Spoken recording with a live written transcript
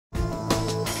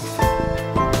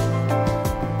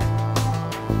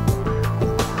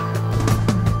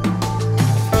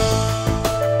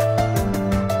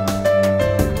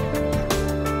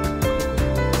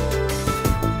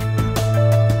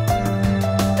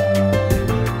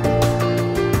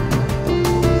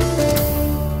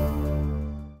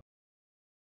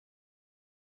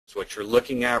what you're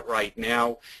looking at right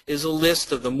now is a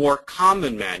list of the more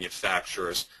common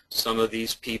manufacturers. Some of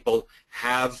these people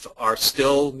are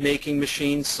still making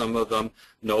machines. Some of them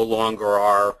no longer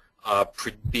are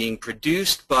being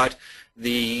produced, but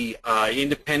the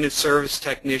independent service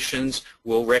technicians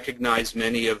will recognize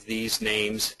many of these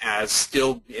names as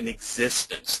still in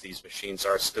existence. These machines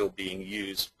are still being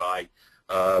used by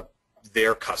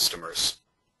their customers.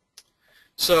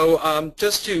 So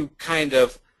just to kind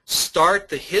of start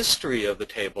the history of the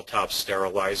tabletop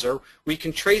sterilizer, we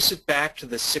can trace it back to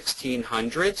the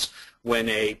 1600s when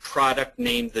a product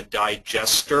named the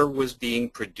digester was being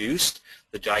produced.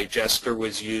 The digester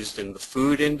was used in the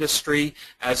food industry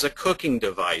as a cooking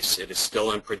device. It is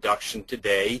still in production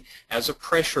today as a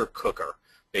pressure cooker.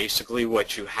 Basically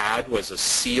what you had was a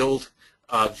sealed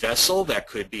vessel that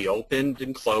could be opened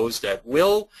and closed at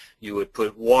will. You would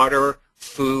put water,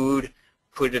 food,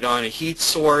 put it on a heat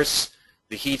source.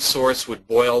 The heat source would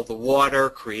boil the water,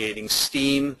 creating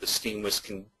steam. The steam was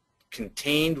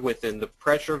contained within the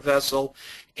pressure vessel,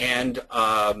 and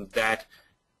that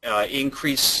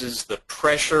increases the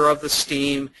pressure of the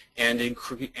steam and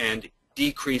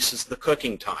decreases the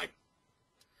cooking time.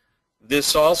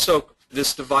 This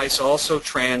device also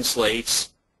translates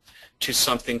to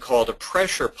something called a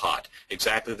pressure pot,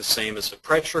 exactly the same as a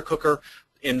pressure cooker.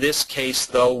 In this case,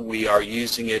 though, we are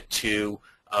using it to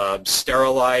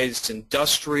sterilize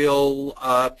industrial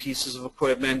pieces of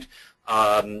equipment,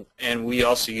 and we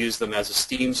also use them as a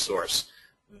steam source.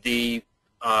 The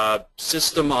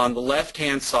system on the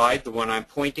left-hand side, the one I'm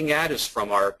pointing at, is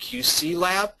from our QC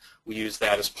lab. We use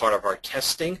that as part of our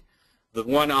testing. The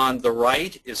one on the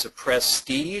right is a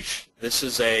Prestige. This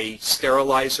is a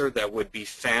sterilizer that would be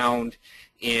found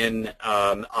in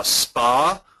a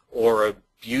spa or a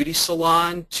beauty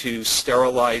salon to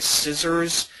sterilize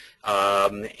scissors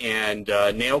and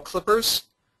nail clippers.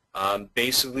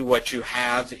 Basically what you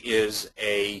have is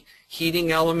a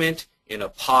heating element in a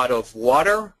pot of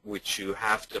water, which you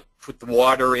have to put the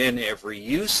water in every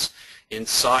use.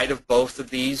 Inside of both of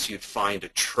these you'd find a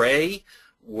tray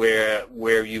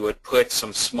where you would put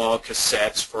some small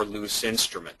cassettes for loose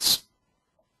instruments.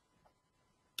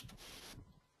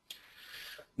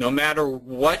 No matter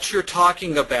what you're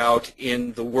talking about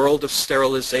in the world of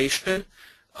sterilization,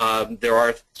 there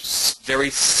are very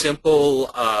simple,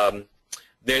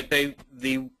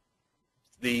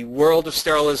 the world of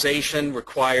sterilization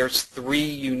requires three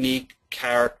unique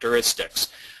characteristics.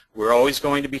 We're always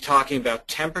going to be talking about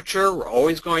temperature, we're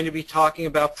always going to be talking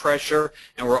about pressure,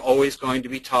 and we're always going to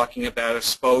be talking about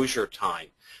exposure time.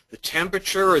 The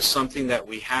temperature is something that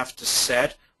we have to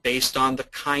set based on the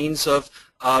kinds of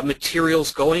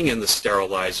materials going in the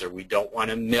sterilizer. We don't want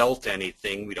to melt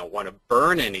anything, we don't want to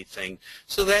burn anything,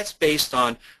 so that's based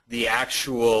on the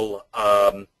actual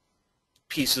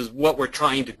pieces, what we're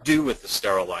trying to do with the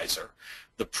sterilizer.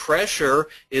 The pressure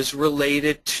is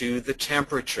related to the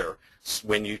temperature.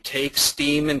 When you take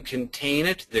steam and contain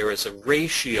it, there is a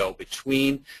ratio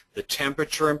between the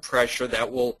temperature and pressure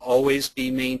that will always be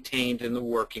maintained in the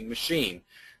working machine.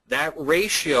 That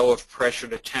ratio of pressure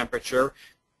to temperature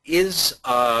is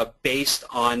based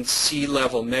on sea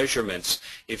level measurements.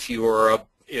 If you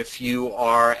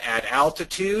are at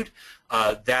altitude,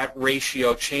 that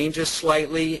ratio changes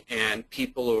slightly, and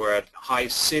people who are at high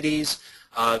cities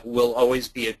will always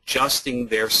be adjusting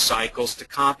their cycles to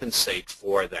compensate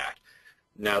for that.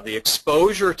 Now, the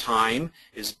exposure time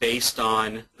is based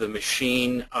on the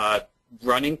machine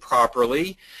running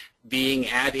properly, being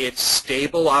at its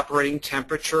stable operating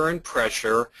temperature and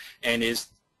pressure, and is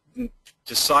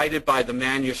decided by the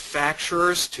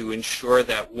manufacturers to ensure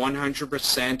that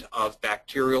 100% of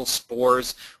bacterial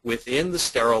spores within the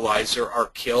sterilizer are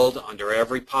killed under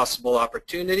every possible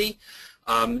opportunity.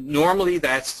 Normally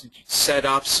that's set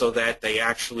up so that they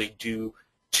actually do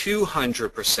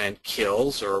 200%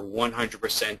 kills, or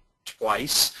 100%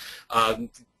 twice.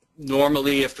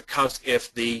 Normally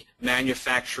if the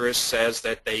manufacturer says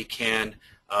that they can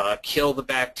kill the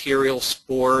bacterial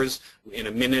spores in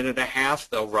a minute and a half,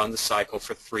 they'll run the cycle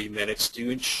for 3 minutes to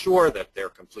ensure that they're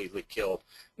completely killed.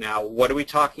 Now, what are we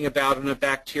talking about in a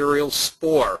bacterial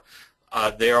spore?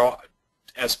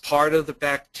 As part of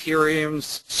the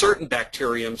certain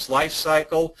bacterium's life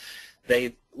cycle,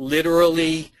 they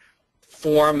literally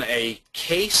form a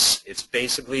case. It's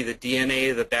basically the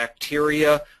DNA of the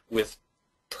bacteria with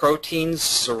proteins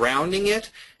surrounding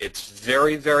it. It's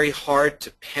very, very hard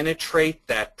to penetrate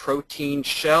that protein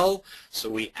shell, so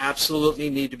we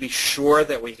absolutely need to be sure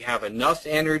that we have enough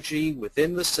energy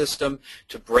within the system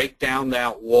to break down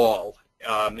that wall.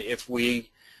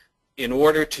 In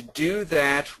order to do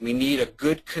that, we need a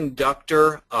good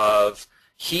conductor of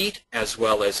heat as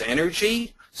well as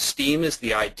energy. Steam is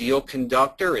the ideal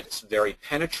conductor. It's very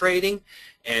penetrating,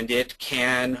 and it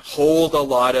can hold a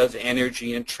lot of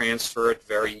energy and transfer it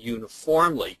very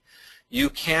uniformly. You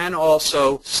can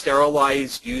also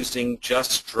sterilize using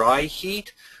just dry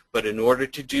heat, but in order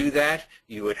to do that,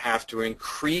 you would have to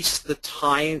increase the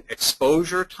time,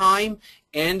 exposure time,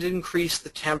 and increase the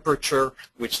temperature,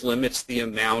 which limits the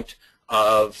amount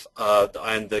of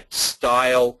and the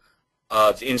style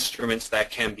of instruments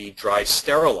that can be dry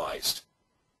sterilized.